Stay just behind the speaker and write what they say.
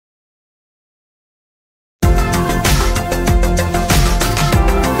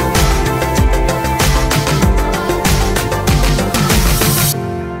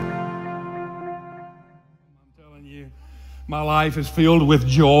My life is filled with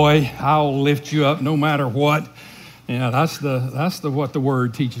joy. I'll lift you up no matter what. Yeah, that's what the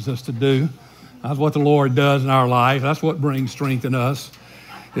Word teaches us to do. That's what the Lord does in our life. That's what brings strength in us.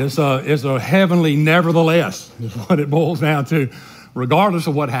 It's a heavenly nevertheless is what it boils down to, regardless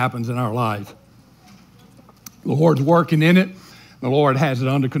of what happens in our life. The Lord's working in it. The Lord has it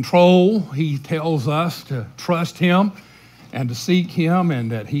under control. He tells us to trust Him and to seek Him,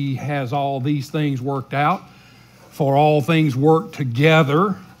 and that He has all these things worked out. For all things work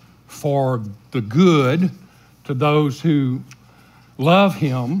together for the good to those who love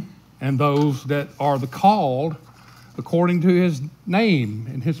Him and those that are the called according to His name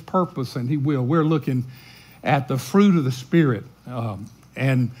and His purpose and He will. We're looking at the fruit of the Spirit.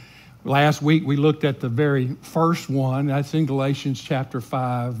 And last week we looked at the very first one. That's in Galatians chapter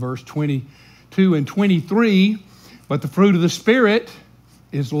 5, verse 22 and 23. But the fruit of the Spirit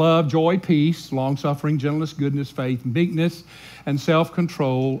is love, joy, peace, long-suffering, gentleness, goodness, faith, meekness, and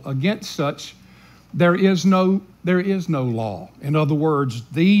self-control. Against such there is no law. In other words,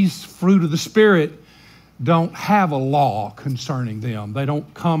 these fruit of the Spirit don't have a law concerning them. They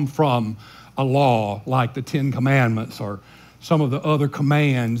don't come from a law like the Ten Commandments or some of the other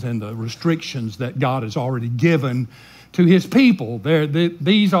commands and the restrictions that God has already given to His people.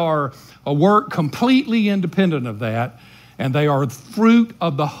 These are a work completely independent of that. And they are fruit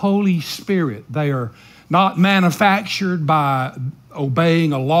of the Holy Spirit. They are not manufactured by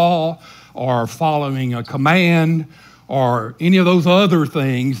obeying a law or following a command or any of those other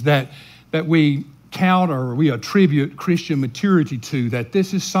things that we count or we attribute Christian maturity to, that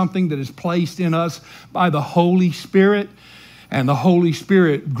this is something that is placed in us by the Holy Spirit, and the Holy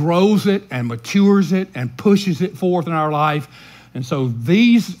Spirit grows it and matures it and pushes it forth in our life. And so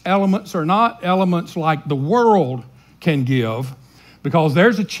these elements are not elements like the world can give, because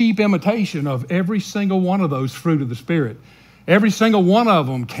there's a cheap imitation of every single one of those fruit of the Spirit. Every single one of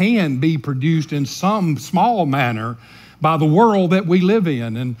them can be produced in some small manner by the world that we live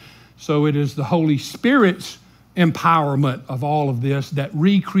in. And so it is the Holy Spirit's empowerment of all of this that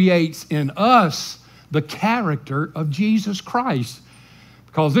recreates in us the character of Jesus Christ.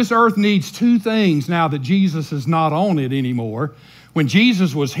 Because this earth needs two things now that Jesus is not on it anymore. When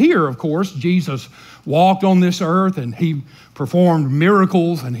Jesus was here, of course, Jesus walked on this earth and He performed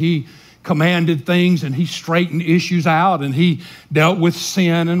miracles and He commanded things and He straightened issues out and He dealt with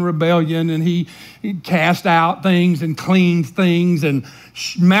sin and rebellion and He cast out things and cleaned things and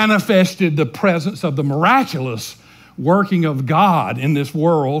manifested the presence of the miraculous working of God in this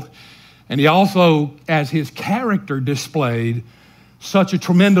world. And He also, as His character displayed, such a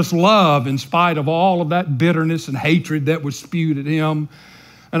tremendous love in spite of all of that bitterness and hatred that was spewed at Him,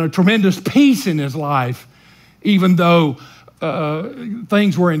 and a tremendous peace in His life, even though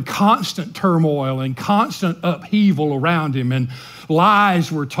things were in constant turmoil and constant upheaval around Him, and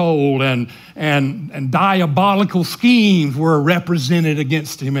lies were told and diabolical schemes were represented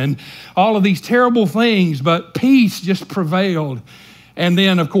against Him, and all of these terrible things, but peace just prevailed. And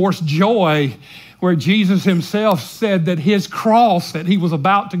then, of course, joy, where Jesus Himself said that His cross that He was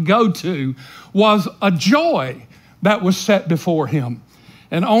about to go to was a joy that was set before Him.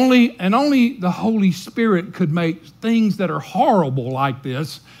 And only the Holy Spirit could make things that are horrible like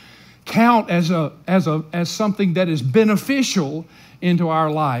this count as something that is beneficial into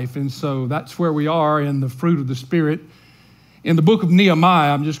our life. And so that's where we are in the fruit of the Spirit. In the book of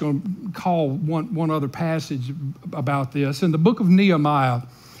Nehemiah, I'm just going to call one other passage about this. In the book of Nehemiah,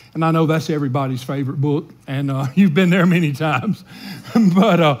 and I know that's everybody's favorite book, and you've been there many times.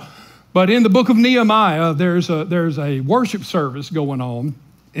 But in the book of Nehemiah, there's a worship service going on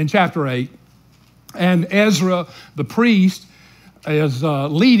in chapter 8, and Ezra, the priest, is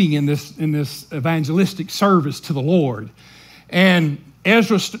leading in this evangelistic service to the Lord. And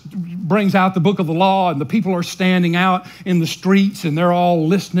Ezra brings out the book of the law, and the people are standing out in the streets, and they're all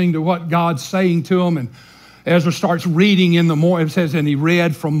listening to what God's saying to them. And Ezra starts reading in the morning. It says, and he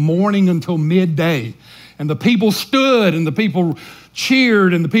read from morning until midday. And the people stood, and the people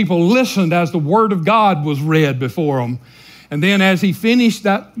cheered, and the people listened as the word of God was read before them. And then as he finished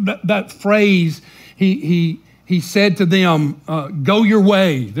that phrase, he said to them, go your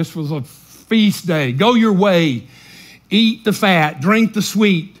way. This was a feast day. Go your way. Eat the fat, drink the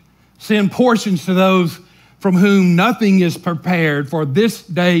sweet. Send portions to those from whom nothing is prepared, for this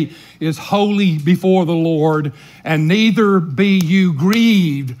day is holy before the Lord, and neither be you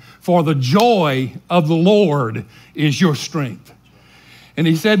grieved, for the joy of the Lord is your strength. And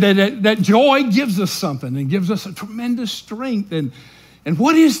he said that joy gives us something and gives us a tremendous strength. And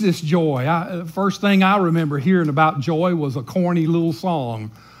what is this joy? The first thing I remember hearing about joy was a corny little song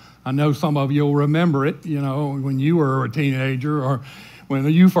I know some of you will remember it, when you were a teenager or when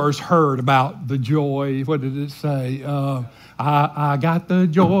you first heard about the joy. What did it say? I got the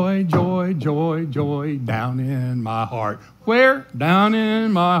joy, joy, joy, joy down in my heart. Where? Down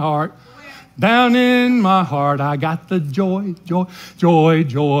in my heart. Down in my heart. I got the joy, joy, joy,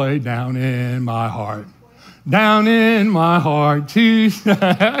 joy down in my heart. Down in my heart.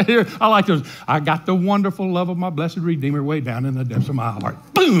 I like those. I got the wonderful love of my blessed Redeemer way down in the depths of my heart.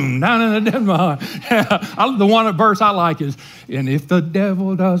 Boom, down in the depths of my heart. Yeah. The one verse I like is, and if the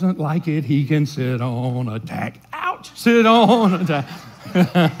devil doesn't like it, he can sit on a tack. Ouch, sit on a tack.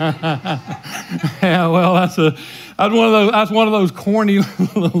 Yeah, well, that's one of those corny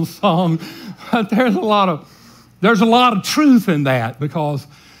little songs. But there's a lot of truth in that, because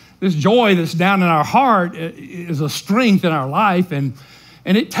this joy that's down in our heart is a strength in our life, and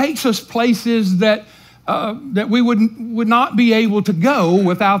it takes us places that we would not be able to go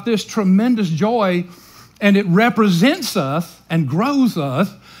without this tremendous joy, and it represents us and grows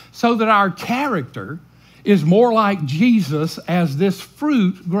us so that our character is more like Jesus as this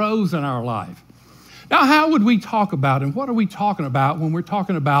fruit grows in our life. Now, how would we talk about, and what are we talking about when we're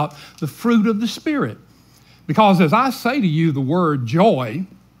talking about the fruit of the Spirit? Because as I say to you the word joy,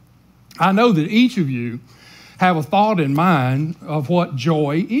 I know that each of you have a thought in mind of what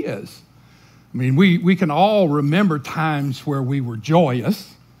joy is. I mean, we can all remember times where we were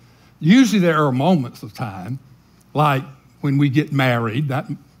joyous. Usually there are moments of time, like when we get married. That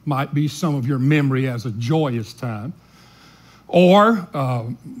might be some of your memory as a joyous time. Or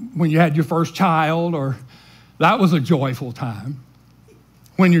when you had your first child, or that was a joyful time.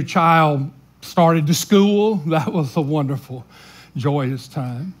 When your child started to school, that was a wonderful, joyous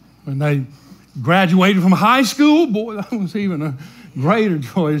time. When they graduated from high school, boy, that was even a greater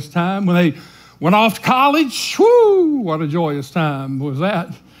joyous time. When they went off to college, whoo, what a joyous time was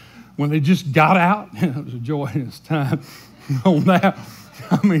that. When they just got out, it was a joyous time on that.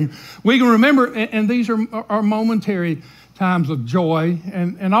 I mean, we can remember, and these are momentary times of joy,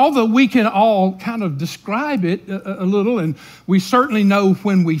 and although we can all kind of describe it a little, and we certainly know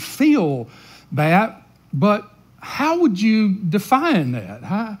when we feel that, but how would you define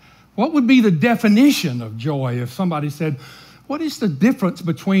that? What would be the definition of joy if somebody said, what is the difference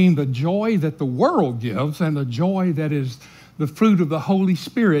between the joy that the world gives and the joy that is the fruit of the Holy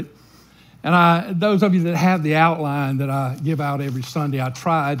Spirit? And those of you that have the outline that I give out every Sunday, I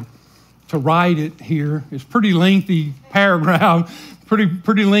tried to write it here. It's pretty lengthy paragraph,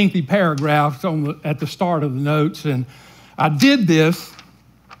 pretty lengthy paragraphs at the start of the notes. And I did this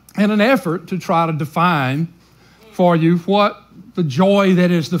in an effort to try to define for you what the joy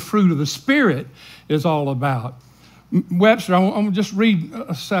that is the fruit of the Spirit is all about. Webster, I'm going to just read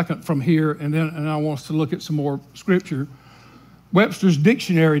a second from here, and I want us to look at some more scripture. Webster's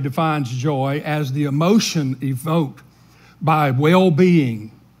dictionary defines joy as the emotion evoked by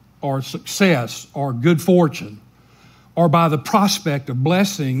well-being or success or good fortune, or by the prospect of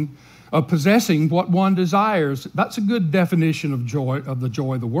blessing, of possessing what one desires. That's a good definition of joy, of the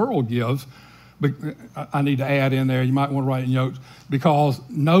joy the world gives. But I need to add in there, you might want to write in notes, because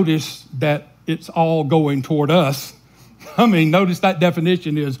notice that it's all going toward us. I mean, notice that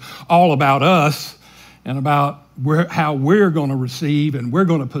definition is all about us and about how we're going to receive and we're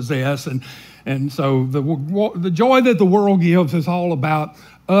going to possess. And so the joy that the world gives is all about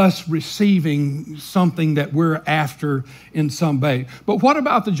us receiving something that we're after in some way. But what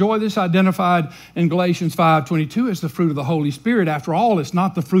about the joy that's identified in Galatians 5:22 as the fruit of the Holy Spirit? After all, it's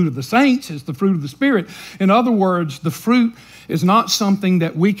not the fruit of the saints, it's the fruit of the Spirit. In other words, the fruit is not something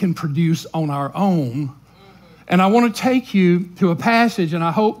that we can produce on our own. And I want to take you to a passage, and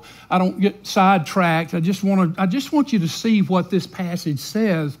I hope I don't get sidetracked. I just want you to see what this passage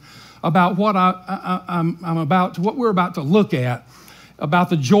says about what what we're about to look at, about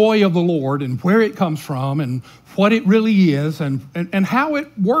the joy of the Lord and where it comes from and what it really is and how it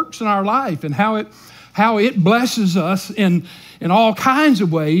works in our life and how it blesses us in all kinds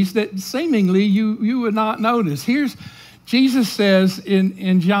of ways that seemingly you would not notice. Jesus says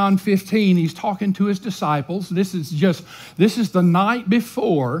in John 15, he's talking to his disciples. This is the night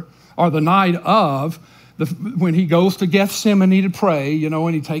before, or the night of, when he goes to Gethsemane to pray,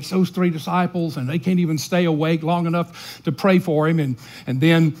 and he takes those three disciples, and they can't even stay awake long enough to pray for him. And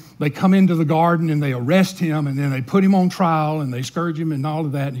then they come into the garden, and they arrest him, and then they put him on trial, and they scourge him and all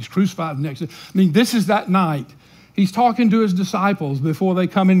of that, and he's crucified the next day. I mean, this is that night. He's talking to his disciples before they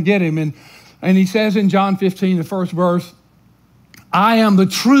come and get him. And he says in John 15, the first verse, I am the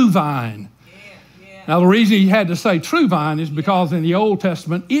true vine. Yeah. Now, the reason he had to say true vine is because in the Old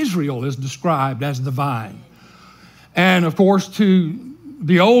Testament, Israel is described as the vine. And of course, to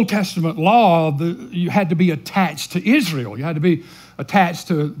the Old Testament law, you had to be attached to Israel. You had to be attached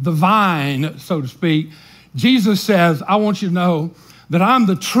to the vine, so to speak. Jesus says, I want you to know that I'm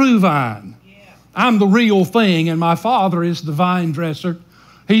the true vine. I'm the real thing, and my Father is the vine dresser.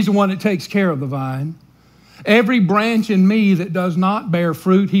 He's the one that takes care of the vine. Every branch in me that does not bear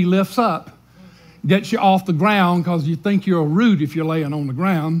fruit, he lifts up. Gets you off the ground because you think you're a root if you're laying on the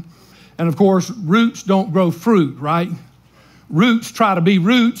ground. And of course, roots don't grow fruit, right? Roots try to be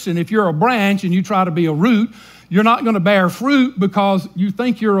roots, and if you're a branch and you try to be a root, you're not going to bear fruit because you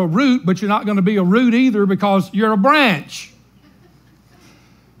think you're a root, but you're not going to be a root either because you're a branch.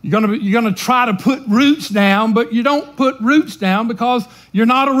 You're going to try to put roots down, but you don't put roots down because you're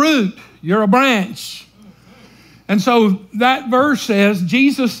not a root. You're a branch. And so that verse says,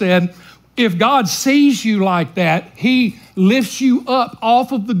 Jesus said, if God sees you like that, he lifts you up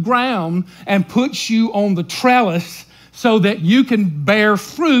off of the ground and puts you on the trellis so that you can bear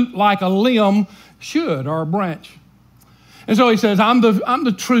fruit like a limb should, or a branch. And so he says, I'm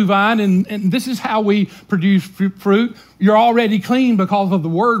the true vine, and this is how we produce fruit. You're already clean because of the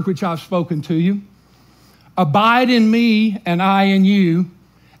word which I've spoken to you. Abide in me, and I in you.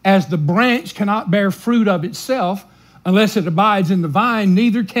 As the branch cannot bear fruit of itself unless it abides in the vine,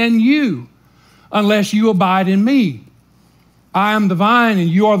 neither can you unless you abide in me. I am the vine, and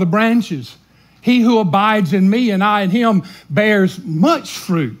you are the branches. He who abides in me, and I in him, bears much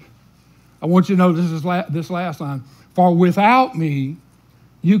fruit. I want you to know this last line. For without me,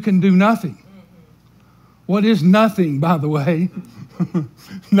 you can do nothing. What is nothing, by the way?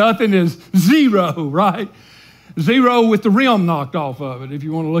 Nothing is zero, right? Zero with the rim knocked off of it, if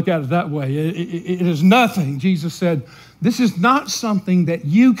you want to look at it that way. It is nothing. Jesus said, this is not something that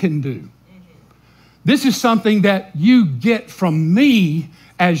you can do. This is something that you get from me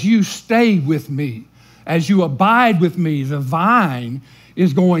as you stay with me, as you abide with me. The vine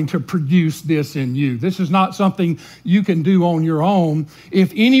is going to produce this in you. This is not something you can do on your own.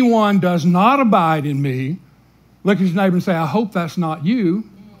 If anyone does not abide in me, look at his neighbor and say, I hope that's not you.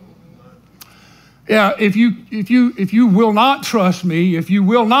 Yeah, if you will not trust me, if you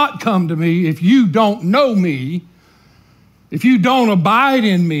will not come to me, if you don't know me, if you don't abide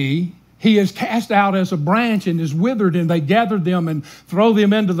in me, he is cast out as a branch and is withered, and they gather them and throw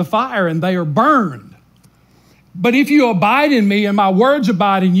them into the fire, and they are burned. But if you abide in me and my words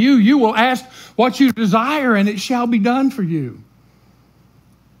abide in you, you will ask what you desire, and it shall be done for you.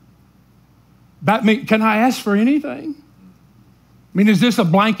 That means, can I ask for anything? I mean, is this a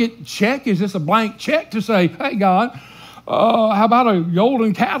blanket check? Is this a blank check to say, hey, God, how about a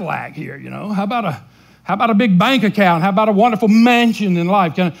golden Cadillac here, you know? How about a big bank account? How about a wonderful mansion in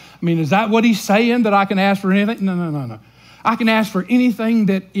life? Is that what he's saying, that I can ask for anything? No. I can ask for anything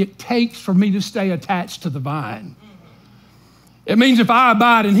that it takes for me to stay attached to the vine. It means if I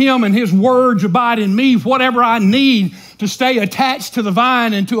abide in him and his words abide in me, whatever I need to stay attached to the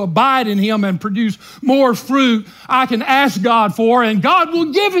vine and to abide in him and produce more fruit, I can ask God for, and God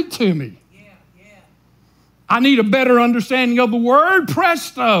will give it to me. I need a better understanding of the word.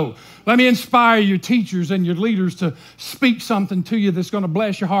 Presto. Let me inspire your teachers and your leaders to speak something to you that's going to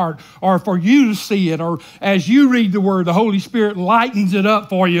bless your heart, or for you to see it, or as you read the word, the Holy Spirit lightens it up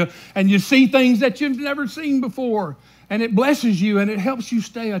for you, and you see things that you've never seen before, and it blesses you, and it helps you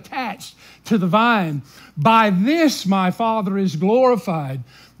stay attached to the vine. By this my Father is glorified,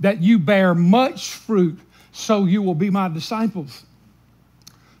 that you bear much fruit, so you will be my disciples.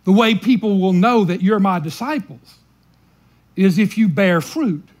 The way people will know that you're my disciples is if you bear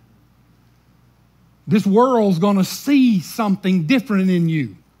fruit. This world's going to see something different in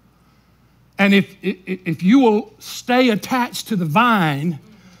you. And if you will stay attached to the vine,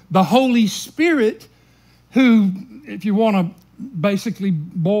 the Holy Spirit, who, if you want to basically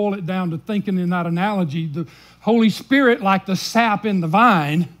boil it down to thinking in that analogy, the Holy Spirit, like the sap in the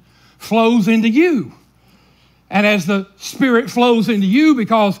vine, flows into you. And as the Spirit flows into you,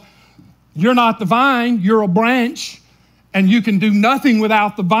 because you're not the vine, you're a branch, and you can do nothing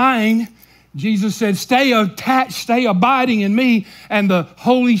without the vine, Jesus said, stay attached, stay abiding in me, and the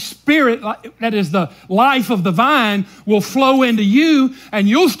Holy Spirit, that is the life of the vine, will flow into you, and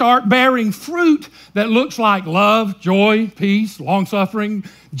you'll start bearing fruit that looks like love, joy, peace, long-suffering,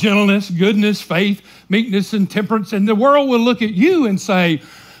 gentleness, goodness, faith, meekness, and temperance. And the world will look at you and say,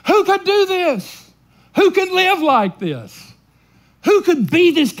 who could do this? Who could live like this? Who could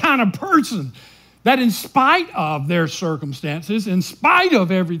be this kind of person that in spite of their circumstances, in spite of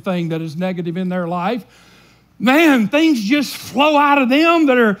everything that is negative in their life, man, things just flow out of them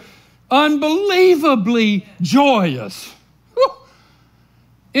that are unbelievably joyous. Whew.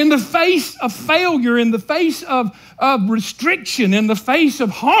 In the face of failure, in the face of restriction, in the face of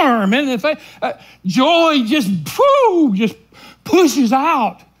harm, in the joy just pushes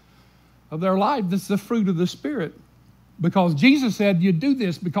out of their life. That's the fruit of the Spirit. Because Jesus said you do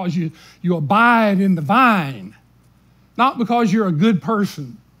this because you abide in the vine, not because you're a good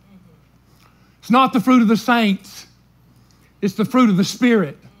person. It's not the fruit of the saints. It's the fruit of the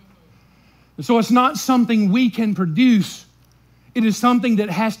Spirit. And so it's not something we can produce. It is something that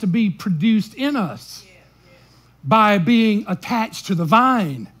has to be produced in us by being attached to the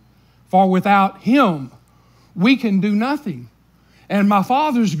vine. For without Him, we can do nothing. And my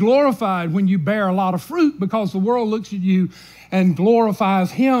Father's glorified when you bear a lot of fruit, because the world looks at you and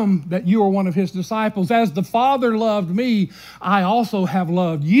glorifies Him that you are one of His disciples. As the Father loved me, I also have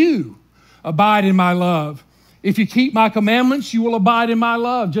loved you. Abide in my love. If you keep my commandments, you will abide in my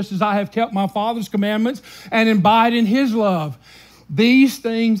love, just as I have kept my Father's commandments and abide in His love. These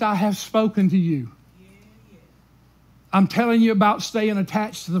things I have spoken to you. I'm telling you about staying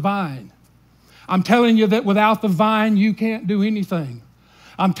attached to the vine. I'm telling you that without the vine, you can't do anything.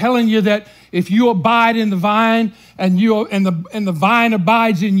 I'm telling you that if you abide in the vine and the vine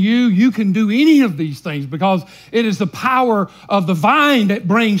abides in you, you can do any of these things, because it is the power of the vine that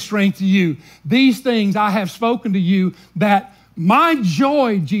brings strength to you. These things I have spoken to you, that my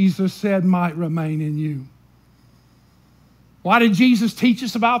joy, Jesus said, might remain in you. Why did Jesus teach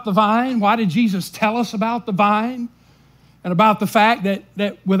us about the vine? Why did Jesus tell us about the vine? And about the fact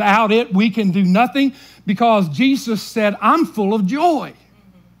that without it, we can do nothing? Because Jesus said, I'm full of joy.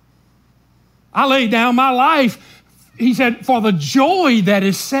 I lay down my life, He said, for the joy that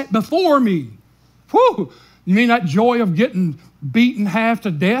is set before me. Whew. You mean that joy of getting beaten half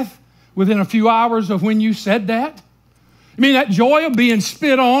to death within a few hours of when you said that? You mean that joy of being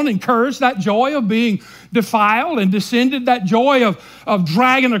spit on and cursed, that joy of being defiled and descended, that joy of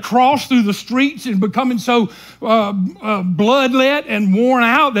dragging a cross through the streets and becoming so bloodlet and worn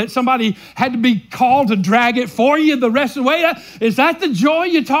out that somebody had to be called to drag it for you the rest of the way? Is that the joy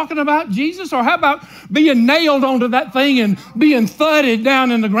you're talking about, Jesus? Or how about being nailed onto that thing and being thudded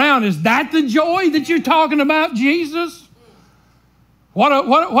down in the ground? Is that the joy that you're talking about, Jesus?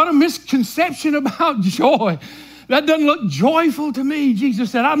 What a misconception about joy. That doesn't look joyful to me.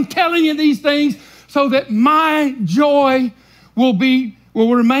 Jesus said, I'm telling you these things so that my joy will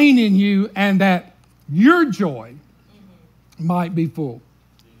remain in you, and that your joy might be full.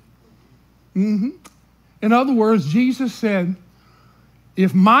 In other words, Jesus said,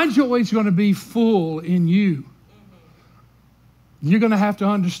 if my joy is going to be full in you, you're going to have to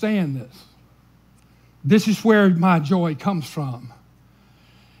understand this. This is where my joy comes from.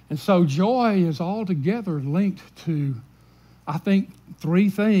 And so joy is altogether linked to, I think, three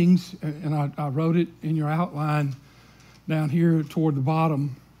things, and I wrote it in your outline down here toward the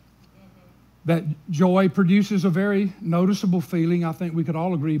bottom, that joy produces a very noticeable feeling. I think we could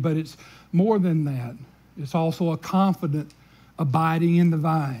all agree, but it's more than that. It's also a confident abiding in the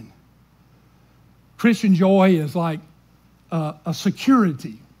vine. Christian joy is like a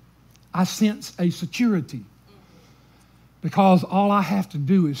security. I sense a security, because all I have to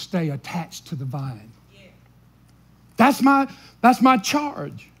do is stay attached to the vine. That's my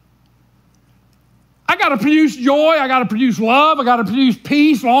charge. I got to produce joy. I got to produce love. I got to produce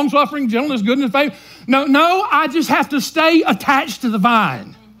peace, long-suffering, gentleness, goodness, faith. No, I just have to stay attached to the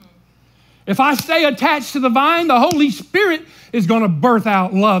vine. If I stay attached to the vine, the Holy Spirit is going to birth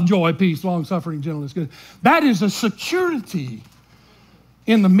out love, joy, peace, long-suffering, gentleness, goodness. That is a security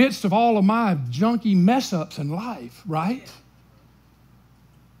in the midst of all of my junky mess-ups in life, right?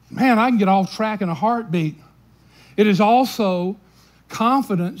 Man, I can get off track in a heartbeat. It is also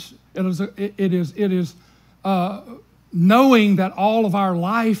confidence. It is knowing that all of our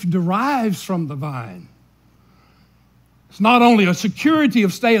life derives from the vine. It's not only a security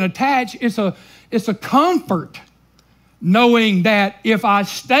of staying attached, it's a comfort knowing that if I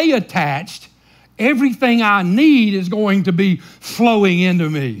stay attached, everything I need is going to be flowing into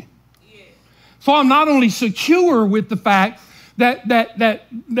me. So I'm not only secure with the fact that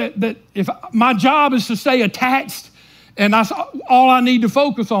if my job is to stay attached and that's all I need to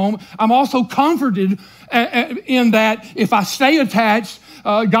focus on, I'm also comforted in that if I stay attached,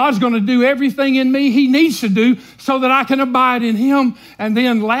 God's going to do everything in me He needs to do so that I can abide in Him. And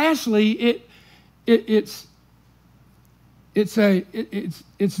then lastly, it's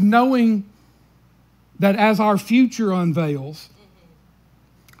knowing that as our future unveils,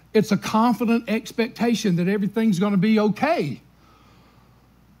 it's a confident expectation that everything's going to be okay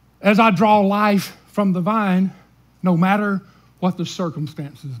as I draw life from the vine, no matter what the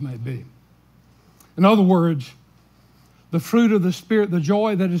circumstances may be. In other words, The fruit of the Spirit, the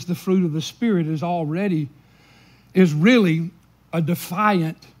joy that is the fruit of the Spirit is really a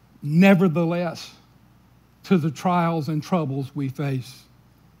defiant nevertheless to the trials and troubles we face.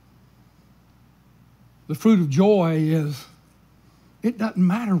 The fruit of joy is, it doesn't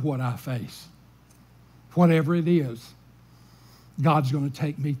matter what I face. Whatever it is, God's going to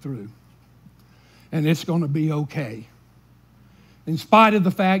take me through. And it's going to be okay. In spite of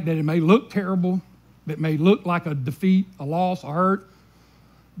the fact that it may look terrible, it may look like a defeat, a loss, a hurt,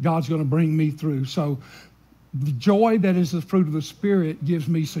 God's going to bring me through. So the joy that is the fruit of the Spirit gives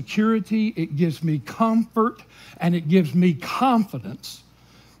me security, it gives me comfort, and it gives me confidence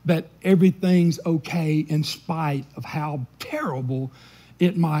that everything's okay in spite of how terrible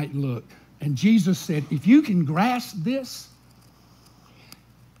it might look. And Jesus said, if you can grasp this,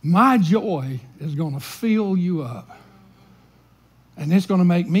 my joy is going to fill you up. And it's going to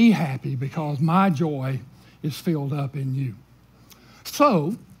make me happy because my joy is filled up in you.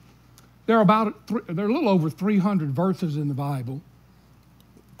 So, there are a little over 300 verses in the Bible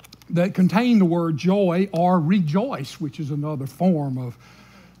that contain the word joy or rejoice, which is another form of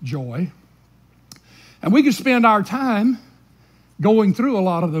joy. And we could spend our time going through a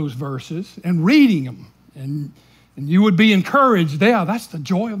lot of those verses and reading them. And you would be encouraged, yeah, that's the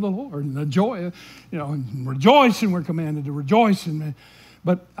joy of the Lord. And the joy, and rejoicing, we're commanded to rejoice.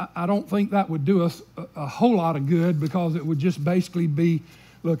 But I don't think that would do us a whole lot of good, because it would just basically be,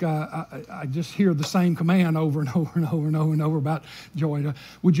 look, I just hear the same command over and over and over and over and over about joy.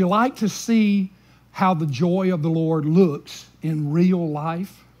 Would you like to see how the joy of the Lord looks in real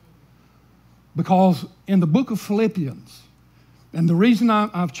life? Because in the book of Philippians, and the reason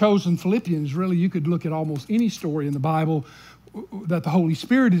I've chosen Philippians, really you could look at almost any story in the Bible that the Holy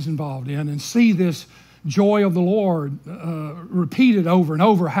Spirit is involved in and see this joy of the Lord repeated over and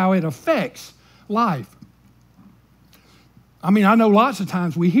over, how it affects life. I mean, I know lots of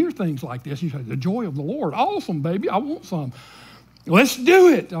times we hear things like this. You say, the joy of the Lord, awesome, baby, I want some. Let's do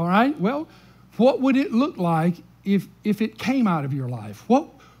it, all right? Well, what would it look like if it came out of your life?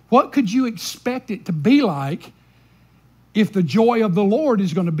 What could you expect it to be like if the joy of the Lord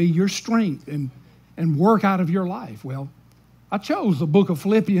is going to be your strength and work out of your life? Well, I chose the book of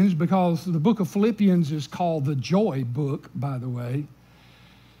Philippians because the book of Philippians is called the joy book, by the way.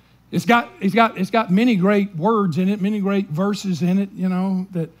 It's got many great words in it, many great verses in it,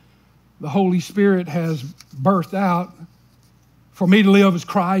 that the Holy Spirit has birthed out. For me to live as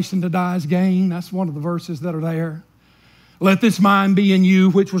Christ and to die as gain. That's one of the verses that are there. Let this mind be in you,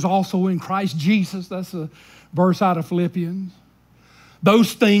 which was also in Christ Jesus. That's a verse out of Philippians.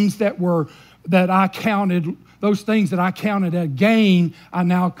 Those things that I counted as gain, I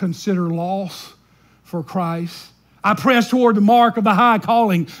now consider loss for Christ. I press toward the mark of the high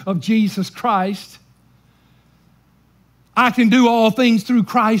calling of Jesus Christ. I can do all things through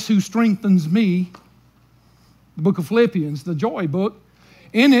Christ who strengthens me. The book of Philippians, the joy book.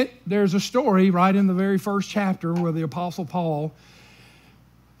 In it, there's a story right in the very first chapter where the Apostle Paul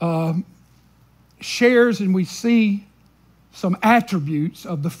shares, and we see some attributes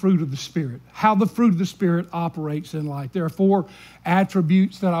of the fruit of the Spirit, how the fruit of the Spirit operates in life. There are 4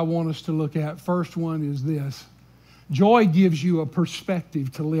 attributes that I want us to look at. First one is this. Joy gives you a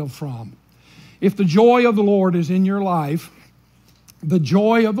perspective to live from. If the joy of the Lord is in your life, the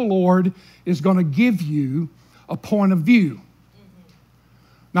joy of the Lord is going to give you a point of view.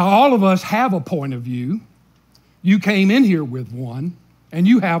 Now, all of us have a point of view. You came in here with one, and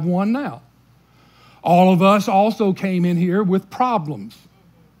you have one now. All of us also came in here with problems.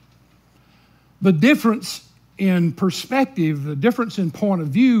 The difference in perspective, the difference in point of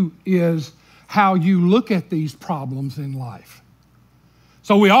view is how you look at these problems in life.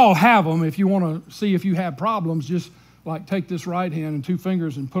 So we all have them. If you want to see if you have problems, just like take this right hand and 2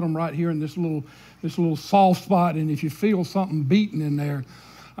 fingers and put them right here in this little soft spot, and if you feel something beating in there,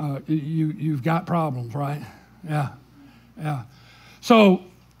 you've got problems, right? Yeah. So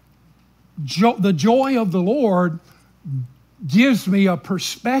the joy of the Lord gives me a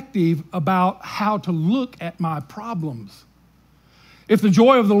perspective about how to look at my problems. If the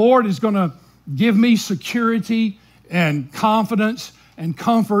joy of the Lord is going to give me security and confidence and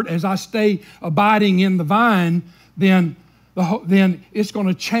comfort as I stay abiding in the vine, then it's going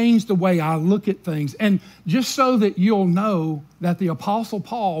to change the way I look at things. And just so that you'll know that the Apostle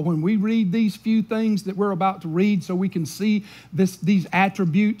Paul, when we read these few things that we're about to read so we can see these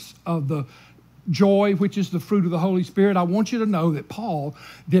attributes of the joy, which is the fruit of the Holy Spirit, I want you to know that Paul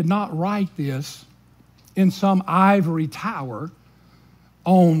did not write this in some ivory tower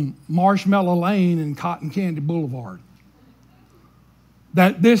on Marshmallow Lane and Cotton Candy Boulevard.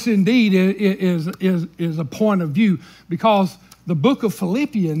 that this indeed is a point of view, because the book of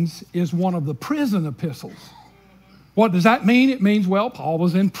Philippians is one of the prison epistles. What does that mean? It means, well, Paul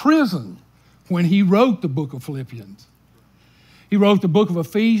was in prison when he wrote the book of Philippians. He wrote the book of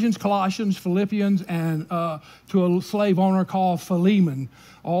Ephesians, Colossians, Philippians, and to a slave owner called Philemon.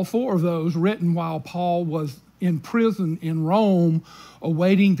 All four of those written while Paul was in prison in Rome,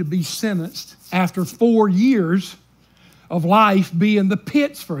 awaiting to be sentenced after 4 years of life being the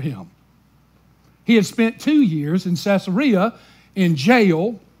pits for him. He had spent 2 years in Caesarea in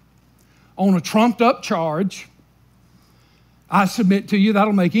jail on a trumped up charge. I submit to you,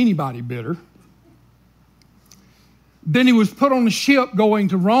 that'll make anybody bitter. Then he was put on a ship going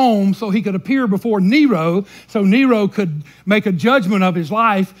to Rome so he could appear before Nero, so Nero could make a judgment of his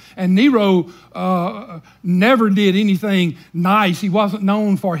life. And Nero never did anything nice. He wasn't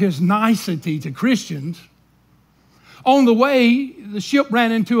known for his nicety to Christians. On the way, the ship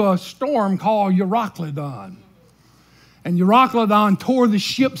ran into a storm called Euroclydon. And Euroclydon tore the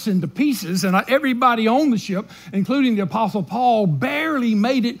ships into pieces, and everybody on the ship, including the Apostle Paul, barely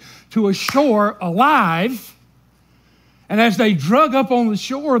made it to a shore alive. And as they drug up on the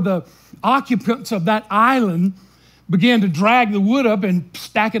shore, the occupants of that island began to drag the wood up and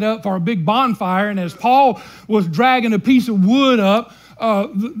stack it up for a big bonfire. And as Paul was dragging a piece of wood up,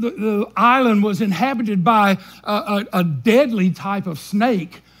 the island was inhabited by a deadly type of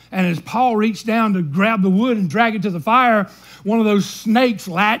snake. And as Paul reached down to grab the wood and drag it to the fire, one of those snakes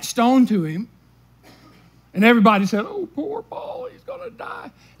latched onto him. And everybody said, "Oh, poor Paul, he's going to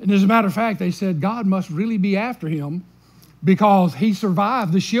die." And as a matter of fact, they said, God must really be after him, because he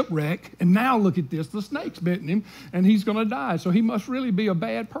survived the shipwreck, and now look at this, the snake's bitten him, and he's going to die. So he must really be a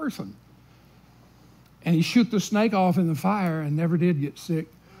bad person. And he shook the snake off in the fire and never did get sick.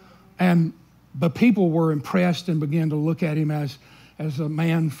 And the people were impressed and began to look at him as a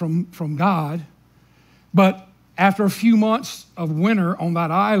man from God. But after a few months of winter on that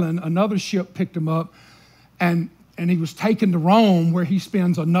island, another ship picked him up, and he was taken to Rome, where he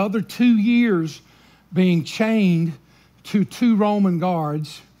spends another 2 years being chained to 2 Roman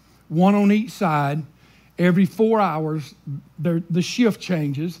guards, one on each side. Every 4 hours, the shift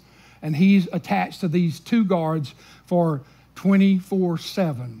changes, and he's attached to these 2 guards for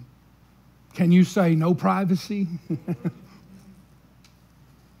 24/7. Can you say no privacy?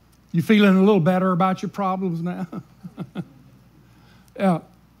 You feeling a little better about your problems now? Yeah.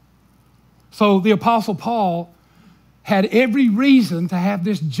 So the Apostle Paul had every reason to have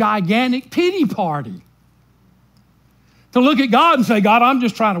this gigantic pity party. To look at God and say, "God, I'm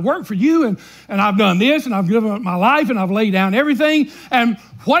just trying to work for you, and I've done this, and I've given up my life, and I've laid down everything. And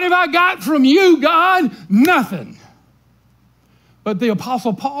what have I got from you, God? Nothing." But the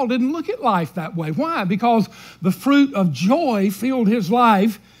Apostle Paul didn't look at life that way. Why? Because the fruit of joy filled his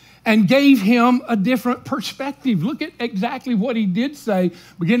life and gave him a different perspective. Look at exactly what he did say,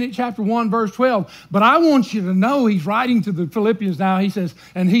 beginning at chapter 1, verse 12. But I want you to know, he's writing to the Philippians now, he says,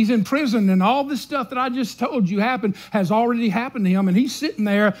 and he's in prison, and all this stuff that I just told you happened has already happened to him, and he's sitting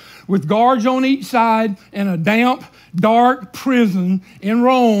there with guards on each side in a damp, dark prison in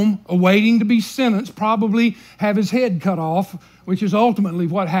Rome, awaiting to be sentenced, probably have his head cut off, which is ultimately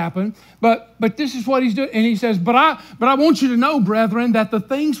what happened. But this is what he's doing. And he says, but I want you to know, brethren, that the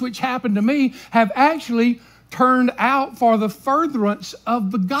things which happened to me have actually turned out for the furtherance of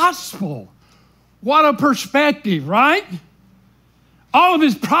the gospel. What a perspective, right? All of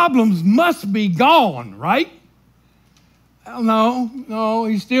his problems must be gone, right? Well, no,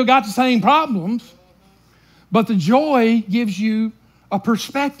 he's still got the same problems. But the joy gives you a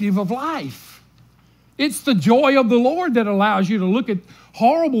perspective of life. It's the joy of the Lord that allows you to look at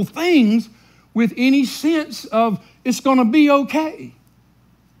horrible things with any sense of it's going to be okay.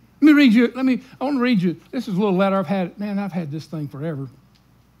 I want to read you. This is a little letter I've had this thing forever.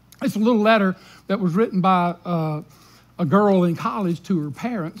 It's a little letter that was written by a girl in college to her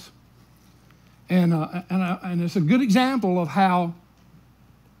parents. And it's a good example of how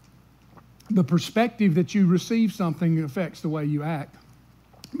the perspective that you receive something affects the way you act.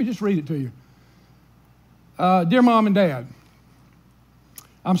 Let me just read it to you. Dear Mom and Dad,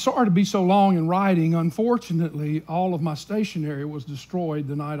 I'm sorry to be so long in writing. Unfortunately, all of my stationery was destroyed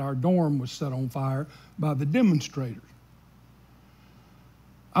the night our dorm was set on fire by the demonstrators.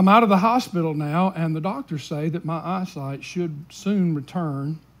 I'm out of the hospital now, and the doctors say that my eyesight should soon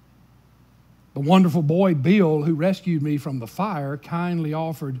return. The wonderful boy, Bill, who rescued me from the fire, kindly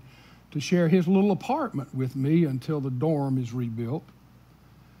offered to share his little apartment with me until the dorm is rebuilt.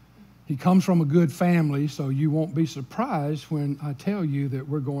 He comes from a good family, so you won't be surprised when I tell you that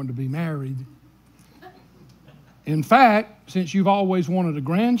we're going to be married. In fact, since you've always wanted a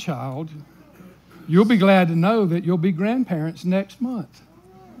grandchild, you'll be glad to know that you'll be grandparents next month.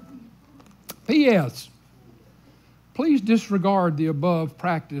 P.S. Please disregard the above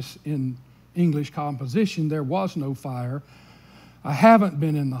practice in English composition. There was no fire. I haven't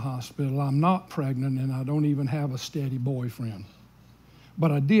been in the hospital. I'm not pregnant, and I don't even have a steady boyfriend.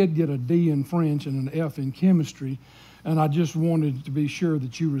 But I did get a D in French and an F in chemistry, and I just wanted to be sure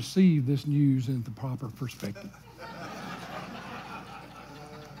that you received this news in the proper perspective.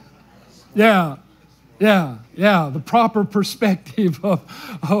 Yeah, the proper perspective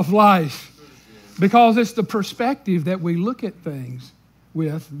of life. Because it's the perspective that we look at things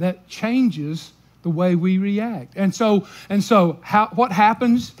with that changes the way we react. And so what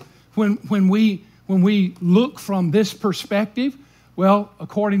happens when we look from this perspective? Well,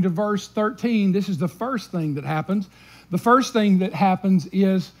 according to verse 13, this is the first thing that happens. The first thing that happens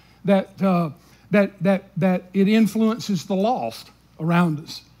is that it influences the lost around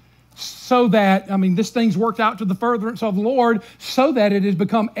us. So that, this thing's worked out to the furtherance of the Lord, so that it has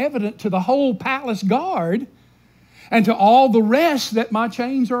become evident to the whole palace guard and to all the rest that my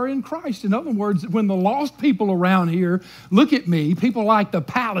chains are in Christ. In other words, when the lost people around here look at me, people like the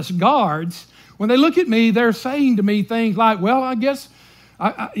palace guards, when they look at me, they're saying to me things like, well, I guess,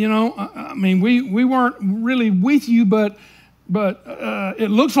 we weren't really with you, but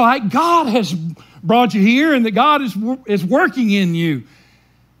it looks like God has brought you here and that God is working in you.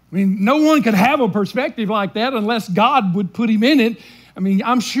 No one could have a perspective like that unless God would put him in it.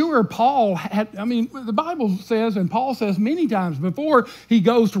 I'm sure Paul had, the Bible says, and Paul says many times before he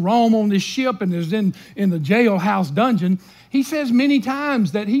goes to Rome on this ship and is in the jailhouse dungeon, he says many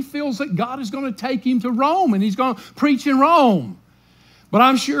times that he feels that God is going to take him to Rome and he's going to preach in Rome. But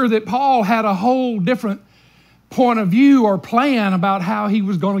I'm sure that Paul had a whole different point of view or plan about how he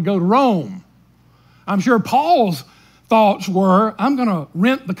was going to go to Rome. I'm sure Paul's thoughts were, I'm going to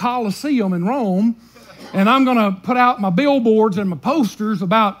rent the Colosseum in Rome, and I'm going to put out my billboards and my posters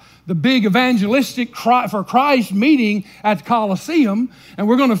about the big evangelistic for Christ meeting at the Colosseum, and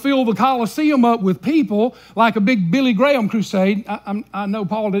we're going to fill the Colosseum up with people like a big Billy Graham crusade. I know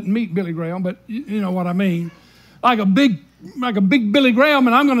Paul didn't meet Billy Graham, but you know what I mean. Like a big Billy Graham,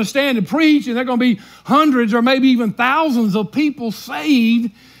 and I'm going to stand and preach, and there are going to be hundreds or maybe even thousands of people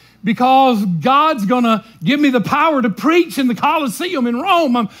saved because God's going to give me the power to preach in the Colosseum in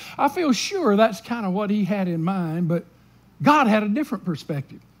Rome. I feel sure that's kind of what he had in mind, but God had a different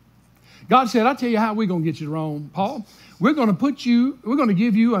perspective. God said, I'll tell you how we're going to get you to Rome, Paul. We're going to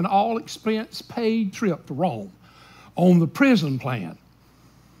give you an all-expense paid trip to Rome on the prison plan.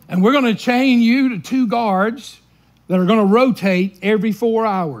 And we're going to chain you to 2 guards that are going to rotate every 4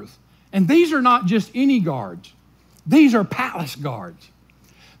 hours. And these are not just any guards. These are palace guards.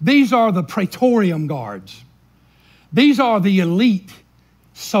 These are the praetorium guards. These are the elite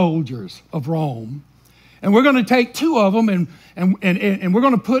soldiers of Rome. And we're going to take 2 of them and we're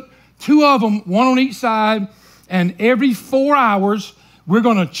going to put 2 of them, one on each side, and every 4 hours, we're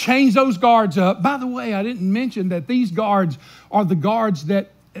going to change those guards up. By the way, I didn't mention that these guards are the guards that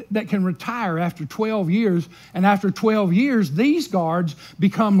can retire after 12 years. And after 12 years, these guards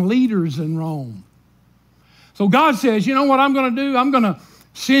become leaders in Rome. So God says, you know what I'm going to do? I'm going to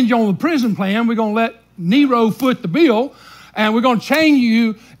send you on the prison plan. We're going to let Nero foot the bill, and we're going to chain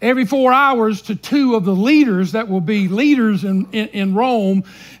you every 4 hours to 2 of the leaders that will be leaders in Rome,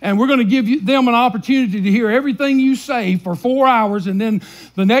 and we're going to give them an opportunity to hear everything you say for 4 hours, and then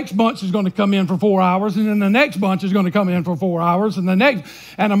the next bunch is going to come in for 4 hours, and then the next bunch is going to come in for 4 hours, and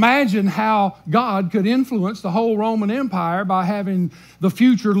imagine how God could influence the whole Roman Empire by having the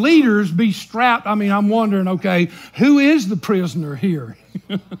future leaders be strapped. I'm wondering, okay, who is the prisoner here?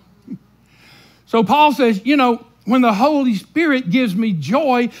 So Paul says, when the Holy Spirit gives me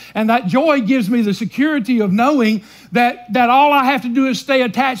joy, and that joy gives me the security of knowing that all I have to do is stay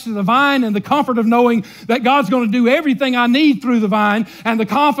attached to the vine, and the comfort of knowing that God's going to do everything I need through the vine, and the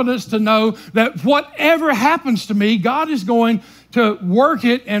confidence to know that whatever happens to me, God is going to work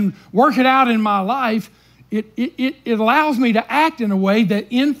it out in my life. It allows me to act in a way that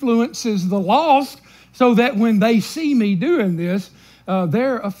influences the lost, so that when they see me doing this,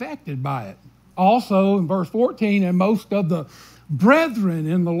 they're affected by it. Also, in verse 14, and most of the brethren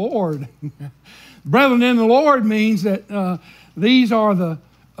in the Lord. Brethren in the Lord means that these are the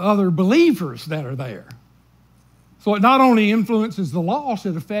other believers that are there. So it not only influences the lost,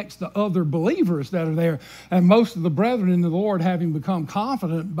 it affects the other believers that are there. And most of the brethren in the Lord, having become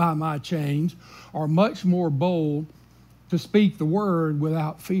confident by my change, are much more bold to speak the word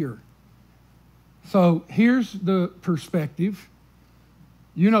without fear. So here's the perspective.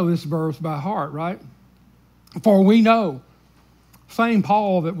 You know this verse by heart, right? For we know, same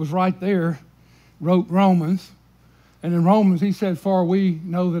Paul that was right there wrote Romans. And in Romans he said, for we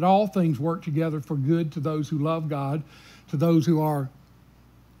know that all things work together for good to those who love God, to those who are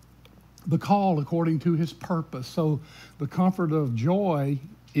the called according to his purpose. So the comfort of joy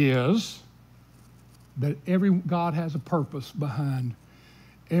is that God has a purpose behind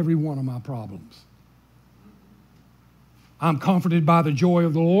every one of my problems. I'm comforted by the joy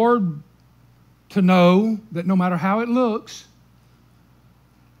of the Lord to know that no matter how it looks,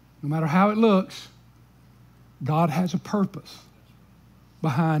 God has a purpose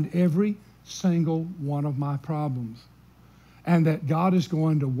behind every single one of my problems. And that God is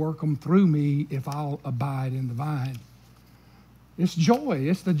going to work them through me if I'll abide in the vine. It's joy.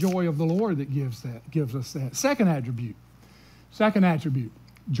 It's the joy of the Lord that gives us that. Second attribute.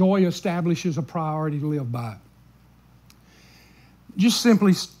 Joy establishes a priority to live by. Just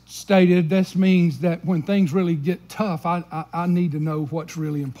simply stated, this means that when things really get tough, I need to know what's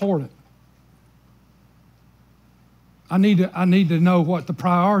really important. I need to know what the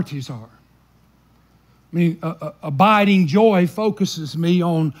priorities are. I mean, abiding joy focuses me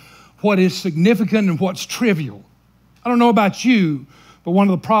on what is significant and what's trivial. I don't know about you, but one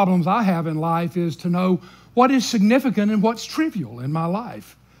of the problems I have in life is to know what is significant and what's trivial in my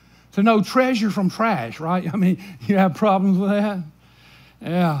life. To know treasure from trash, right? I mean, you have problems with that?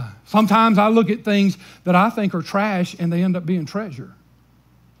 Yeah. Sometimes I look at things that I think are trash and they end up being treasure.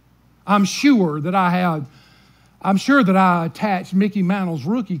 I'm sure that I attached Mickey Mantle's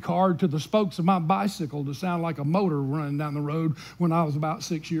rookie card to the spokes of my bicycle to sound like a motor running down the road when I was about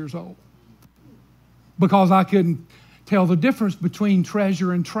 6 years old. Because I couldn't tell the difference between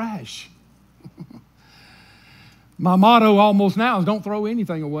treasure and trash. My motto almost now is don't throw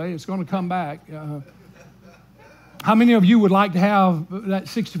anything away. It's going to come back. How many of you would like to have that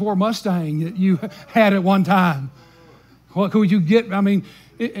 64 Mustang that you had at one time? What could you get? I mean,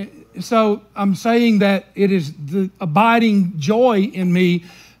 so I'm saying that it is the abiding joy in me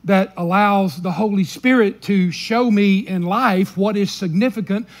that allows the Holy Spirit to show me in life what is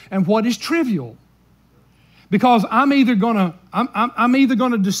significant and what is trivial. Because I'm either going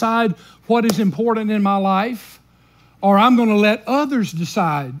to decide what is important in my life, or I'm going to let others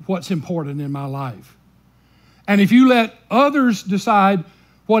decide what's important in my life. And if you let others decide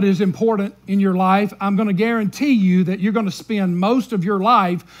what is important in your life, I'm going to guarantee you that you're going to spend most of your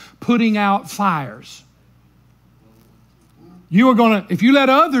life putting out fires. If you let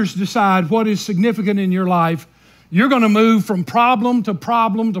others decide what is significant in your life, you're going to move from problem to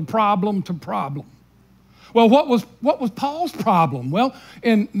problem to problem to problem. Well, what was Paul's problem? Well,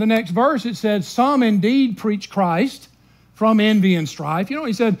 in the next verse it said, some indeed preach Christ from envy and strife. You know,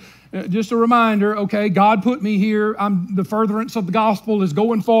 he said, just a reminder, okay, God put me here. The furtherance of the gospel is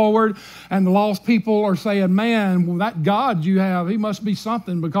going forward, and the lost people are saying, man, well, that God you have, he must be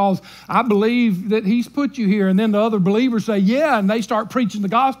something because I believe that he's put you here. And then the other believers say, yeah, and they start preaching the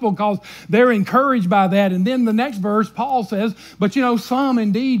gospel because they're encouraged by that. And then the next verse, Paul says, but you know, some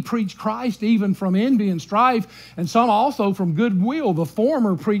indeed preach Christ even from envy and strife, and some also from goodwill. The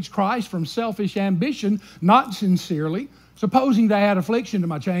former preach Christ from selfish ambition, not sincerely, supposing to add affliction to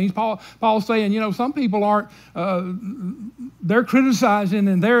my chains. Paul's saying, you know, some people aren't, they're criticizing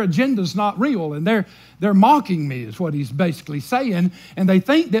and their agenda's not real, and they're mocking me is what he's basically saying, and they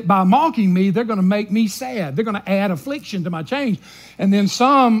think that by mocking me, they're going to make me sad. They're going to add affliction to my chains. And then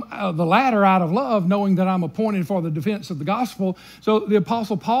some, the latter out of love, knowing that I'm appointed for the defense of the gospel. So the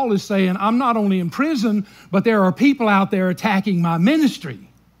Apostle Paul is saying, I'm not only in prison, but there are people out there attacking my ministry.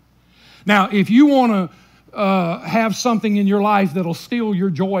 Now, if you want to have something in your life that'll steal your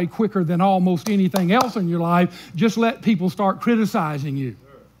joy quicker than almost anything else in your life, just let people start criticizing you.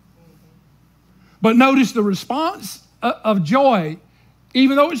 But notice the response of joy,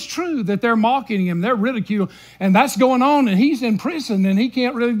 even though it's true that they're mocking him, they're ridiculing, and that's going on, and he's in prison, and he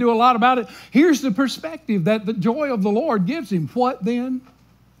can't really do a lot about it. Here's the perspective that the joy of the Lord gives him. What then?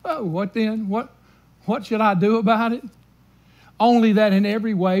 Oh, what then? What should I do about it? Only that in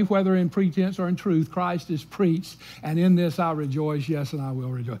every way, whether in pretense or in truth, Christ is preached, and in this I rejoice, yes, and I will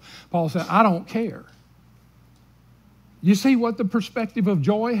rejoice. Paul said, I don't care. You see what the perspective of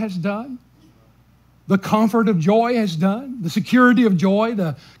joy has done? The comfort of joy has done? The security of joy,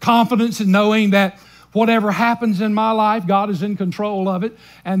 the confidence in knowing that whatever happens in my life, God is in control of it,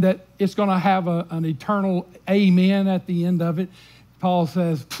 and that it's going to have an eternal amen at the end of it. Paul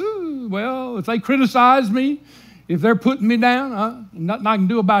says, well, if they criticize me, if they're putting me down, nothing I can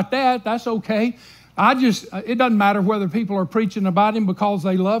do about that. That's okay. It doesn't matter whether people are preaching about him because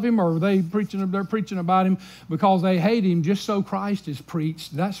they love him or they're preaching about him because they hate him. Just so Christ is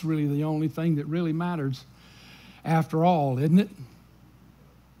preached, that's really the only thing that really matters. after all, isn't it?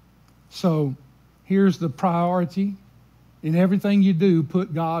 So here's the priority. In everything you do,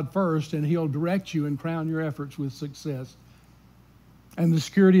 put God first, and He'll direct you and crown your efforts with success. And the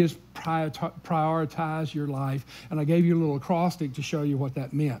security is prioritize your life. And I gave you a little acrostic to show you what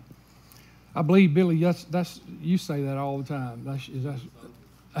that meant. I believe, Billy, that's you say that all the time. That's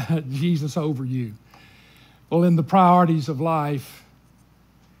Jesus over you. Well, in the priorities of life,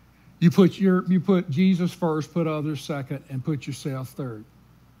 you put Jesus first, put others second, and put yourself third.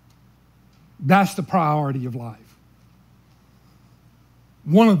 That's the priority of life.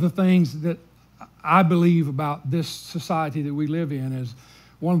 One of the things that I believe about this society that we live in is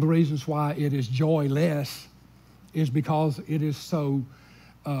one of the reasons why it is joyless is because it is so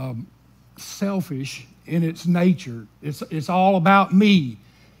selfish in its nature. It's all about me,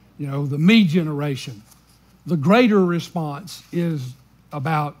 the me generation. The greater response is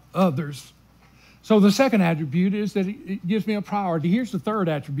about others. So the second attribute is that it gives me a priority. Here's the third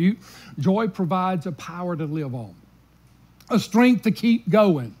attribute. Joy provides a power to live on, a strength to keep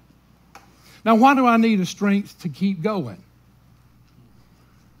going. Now, why do I need a strength to keep going?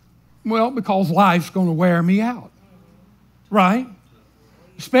 Well, because life's going to wear me out, right?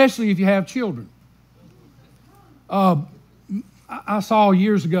 Especially if you have children. I saw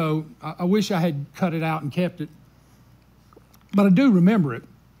years ago, I wish I had cut it out and kept it, but I do remember it.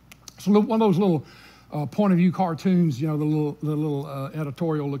 It's one of those little point of view cartoons, the little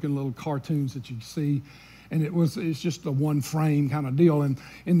editorial looking little cartoons that you see. And it's just a one frame kind of deal. And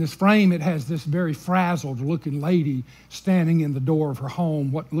in this frame, it has this very frazzled looking lady standing in the door of her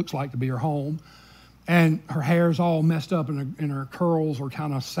home, what looks like to be her home. And her hair's all messed up and her curls are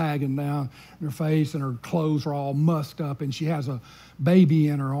kind of sagging down in her face and her clothes are all mussed up. And she has a baby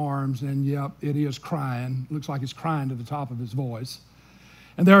in her arms and yep, it is crying. Looks like it's crying to the top of its voice.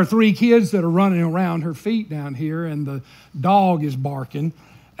 And there are 3 kids that are running around her feet down here and the dog is barking.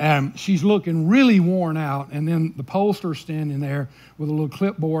 She's looking really worn out, and then the pollster's standing there with a little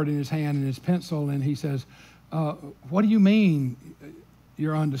clipboard in his hand and his pencil, and he says, what do you mean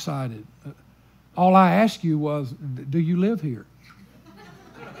you're undecided? All I asked you was, do you live here?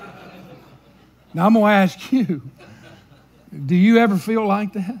 Now I'm going to ask you, do you ever feel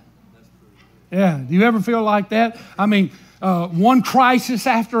like that? Yeah, do you ever feel like that? I mean, one crisis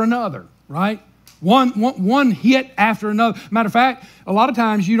after another, right? One hit after another. Matter of fact, a lot of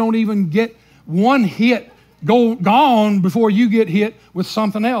times you don't even get one hit gone before you get hit with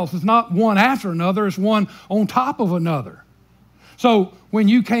something else. It's not one after another. It's one on top of another. So when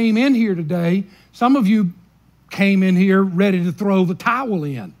you came in here today, some of you came in here ready to throw the towel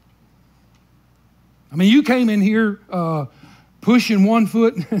in. I mean, you came in here pushing one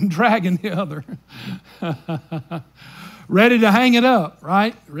foot and dragging the other. Ready to hang it up,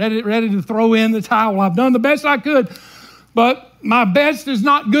 right? Ready to throw in the towel. I've done the best I could, but my best is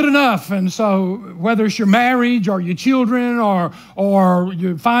not good enough. And so whether it's your marriage or your children or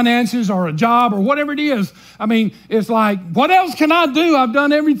your finances or a job or whatever it is, I mean, it's like, what else can I do? I've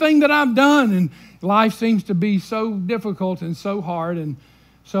done everything that I've done, and life seems to be so difficult and so hard. And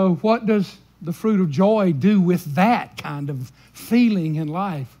so what does the fruit of joy do with that kind of feeling in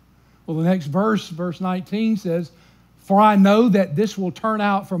life? Well, the next verse, verse 19 says, for I know that this will turn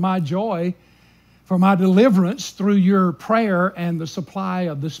out for my joy, for my deliverance through your prayer and the supply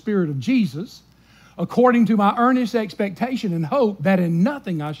of the Spirit of Jesus, according to my earnest expectation and hope that in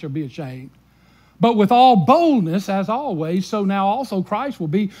nothing I shall be ashamed. But with all boldness, as always, so now also Christ will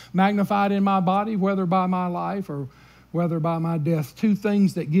be magnified in my body, whether by my life or whether by my death. 2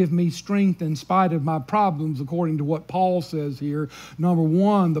 things that give me strength in spite of my problems, according to what Paul says here. Number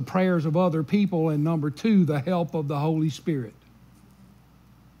 1, the prayers of other people, and number 2, the help of the Holy Spirit.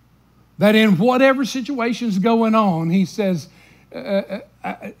 That in whatever situation's going on, he says,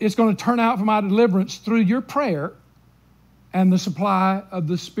 it's going to turn out for my deliverance through your prayer and the supply of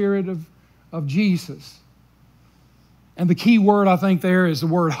the Spirit of Jesus. And the key word, I think, there is the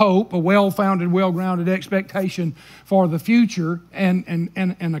word hope, a well-founded, well-grounded expectation for the future and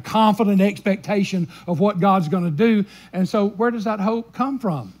a confident expectation of what God's going to do. And so where does that hope come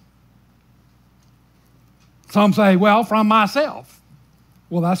from? Some say, well, from myself.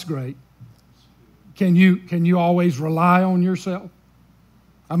 Well, that's great. Can you always rely on yourself?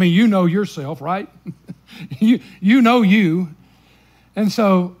 I mean, you know yourself, right? you know you. And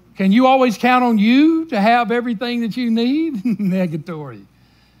so can you always count on you to have everything that you need? Negatory.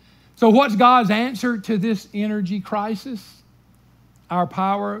 So what's God's answer to this energy crisis? our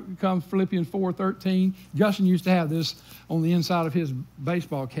power comes Philippians 4:13. Justin used to have this on the inside of his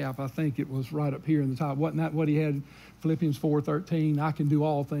baseball cap. I think it was right up here in the top. Wasn't that what he had? Philippians 4:13, I can do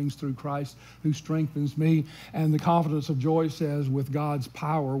all things through Christ who strengthens me. And the confidence of joy says, with God's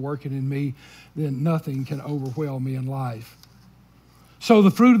power working in me, then nothing can overwhelm me in life. So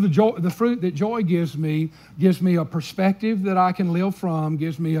the fruit that joy gives me a perspective that I can live from,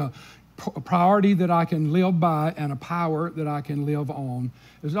 gives me a priority that I can live by, and a power that I can live on.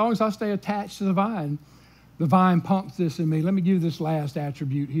 As long as I stay attached to the vine pumps this in me. Let me give you this last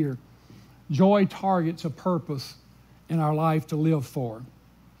attribute here. Joy targets a purpose in our life to live for.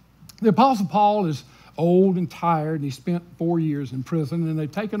 The Apostle Paul is old and tired, and he spent 4 years in prison, and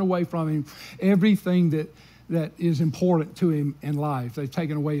they've taken away from him everything that is important to him in life. They've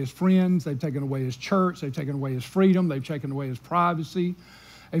taken away his friends, they've taken away his church, they've taken away his freedom, they've taken away his privacy.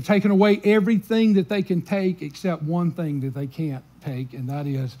 They've taken away everything that they can take except one thing that they can't take, and that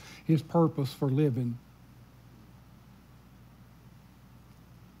is his purpose for living.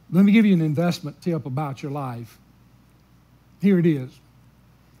 Let me give you an investment tip about your life. Here it is.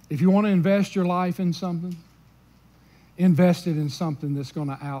 If you want to invest your life in something, invest it in something that's going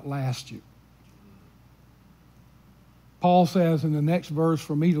to outlast you. Paul says in the next verse,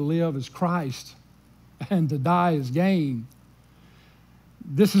 for me to live is Christ and to die is gain.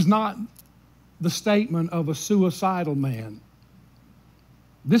 This is not the statement of a suicidal man.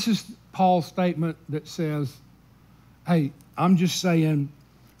 This is Paul's statement that says, hey, I'm just saying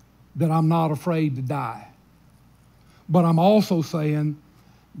that I'm not afraid to die. But I'm also saying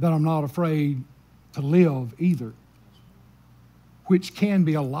that I'm not afraid to live either, which can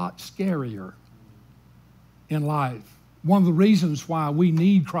be a lot scarier in life. One of the reasons why we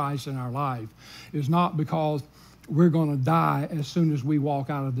need Christ in our life is not because we're going to die as soon as we walk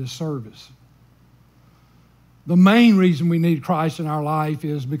out of this service. The main reason we need Christ in our life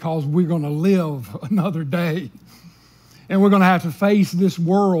is because we're going to live another day. And we're going to have to face this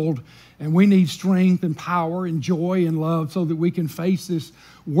world, and we need strength and power and joy and love so that we can face this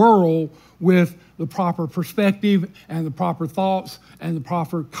world with the proper perspective and the proper thoughts and the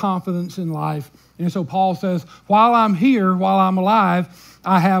proper confidence in life. And so Paul says, while I'm here, while I'm alive,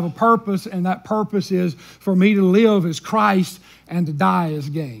 I have a purpose, and that purpose is for me to live as Christ and to die as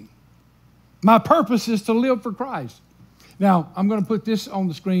gain. My purpose is to live for Christ. Now, I'm going to put this on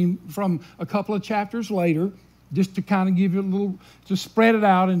the screen from a couple of chapters later, just to kind of give you a little, to spread it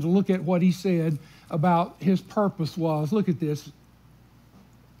out and to look at what he said about his purpose was. Look at this.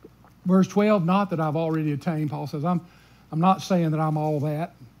 Verse 12, not that I've already attained, Paul says, I'm not saying that I'm all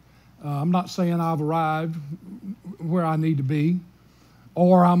that. I'm not saying I've arrived where I need to be,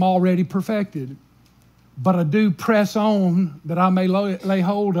 or I'm already perfected. But I do press on that I may lay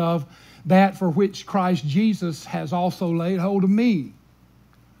hold of that for which Christ Jesus has also laid hold of me.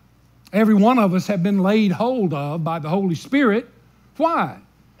 Every one of us have been laid hold of by the Holy Spirit. Why?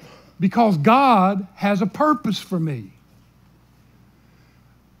 Because God has a purpose for me.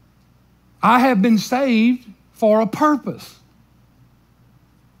 I have been saved for a purpose.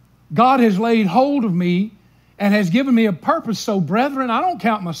 God has laid hold of me and has given me a purpose. So, brethren, I don't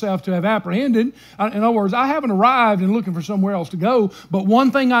count myself to have apprehended. In other words, I haven't arrived and looking for somewhere else to go. But one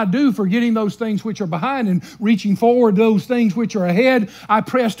thing I do, forgetting those things which are behind and reaching forward those things which are ahead, I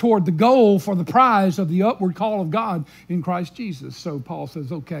press toward the goal for the prize of the upward call of God in Christ Jesus. So Paul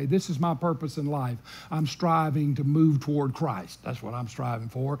says, okay, this is my purpose in life. I'm striving to move toward Christ. That's what I'm striving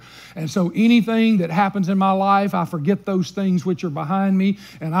for. And so anything that happens in my life, I forget those things which are behind me,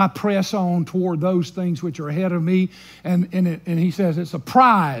 and I press on toward those things which are ahead of me, and he says it's a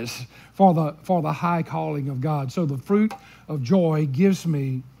prize for the high calling of God. So the fruit of joy gives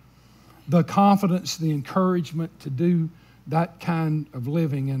me the confidence, the encouragement to do that kind of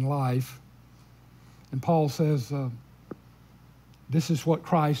living in life. And Paul says, this is what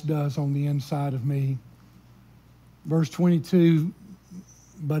Christ does on the inside of me. Verse 22,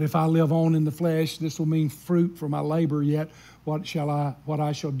 but if I live on in the flesh, this will mean fruit for my labor, yet what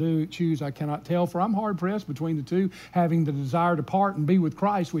I shall choose, I cannot tell, for I'm hard pressed between the two, having the desire to part and be with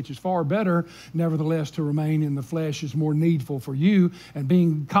Christ, which is far better. Nevertheless, to remain in the flesh is more needful for you. And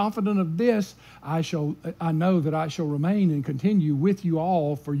being confident of this, I know that I shall remain and continue with you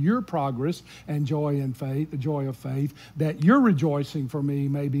all for your progress and joy in faith, the joy of faith, that your rejoicing for me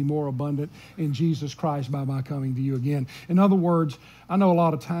may be more abundant in Jesus Christ by my coming to you again. In other words, I know a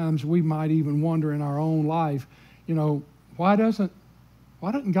lot of times we might even wonder in our own life, why doesn't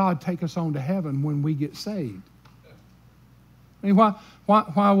God take us on to heaven when we get saved? I mean,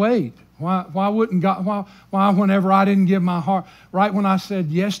 why wait? Why wouldn't God? Why whenever I didn't give my heart, right when I said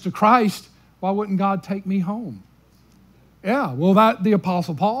yes to Christ, why wouldn't God take me home? Yeah, well, the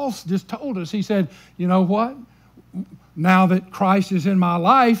Apostle Paul just told us. He said, you know what? Now that Christ is in my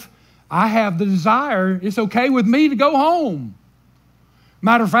life, I have the desire. It's okay with me to go home.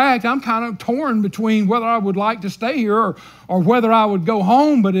 Matter of fact, I'm kind of torn between whether I would like to stay here or whether I would go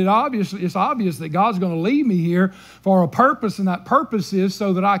home, but it's obvious that God's going to leave me here for a purpose, and that purpose is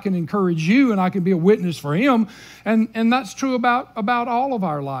so that I can encourage you and I can be a witness for Him. And that's true about all of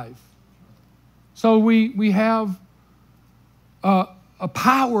our life. So we have a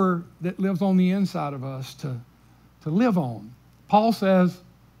power that lives on the inside of us to live on. Paul says,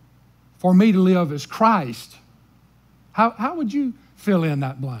 for me to live is Christ. How would you fill in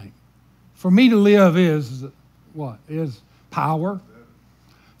that blank? For me to live is what? Is power.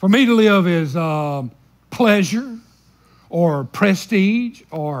 For me to live is pleasure or prestige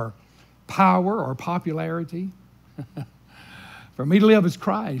or power or popularity. For me to live is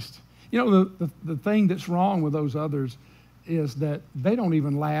Christ. You know, the thing that's wrong with those others is that they don't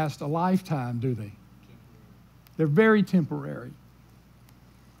even last a lifetime, do they? They're very temporary,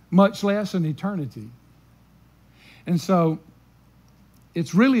 much less an eternity. And so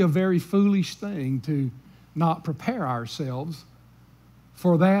it's really a very foolish thing to not prepare ourselves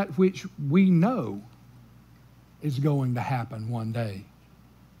for that which we know is going to happen one day.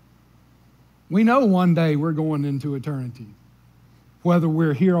 We know one day we're going into eternity. Whether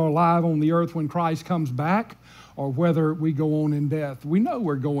we're here alive on the earth when Christ comes back or whether we go on in death, we know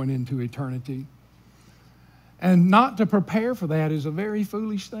we're going into eternity. And not to prepare for that is a very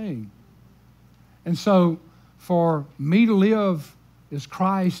foolish thing. And so for me to live as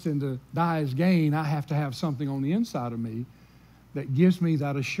Christ and to die as gain, I have to have something on the inside of me that gives me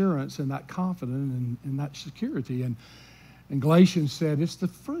that assurance and that confidence and that security. And Galatians said it's the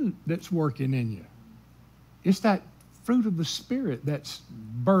fruit that's working in you. It's that fruit of the Spirit that's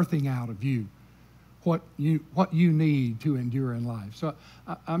birthing out of you what you need to endure in life. So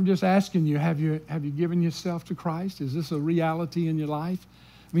I'm just asking you, have you given yourself to Christ? Is this a reality in your life?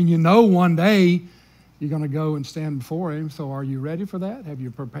 I mean, you know one day you're going to go and stand before Him, so are you ready for that? Have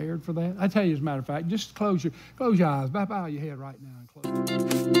you prepared for that? I tell you, as a matter of fact, just close your eyes, bow your head right now and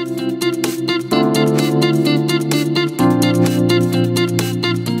close.